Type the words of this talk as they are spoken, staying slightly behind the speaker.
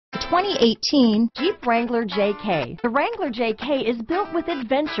2018 Jeep Wrangler JK. The Wrangler JK is built with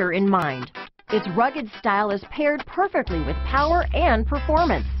adventure in mind. Its rugged style is paired perfectly with power and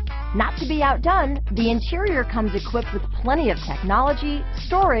performance. Not to be outdone, the interior comes equipped with plenty of technology,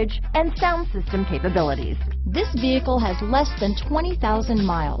 storage, and sound system capabilities. This vehicle has less than 20,000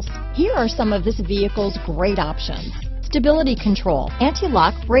 miles. Here are some of this vehicle's great options: stability control,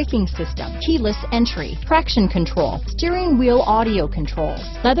 anti-lock braking system, keyless entry, traction control, steering wheel audio controls,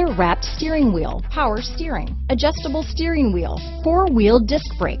 leather-wrapped steering wheel, power steering, adjustable steering wheel, four-wheel disc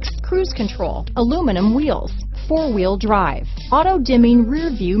brakes, cruise control, aluminum wheels, four-wheel drive, auto-dimming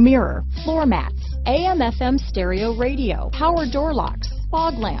rear-view mirror, floor mats, AM/FM stereo radio, power door locks,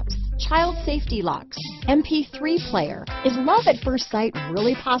 fog lamps, child safety locks, MP3 player. Is love at first sight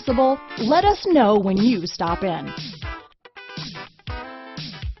really possible? Let us know when you stop in.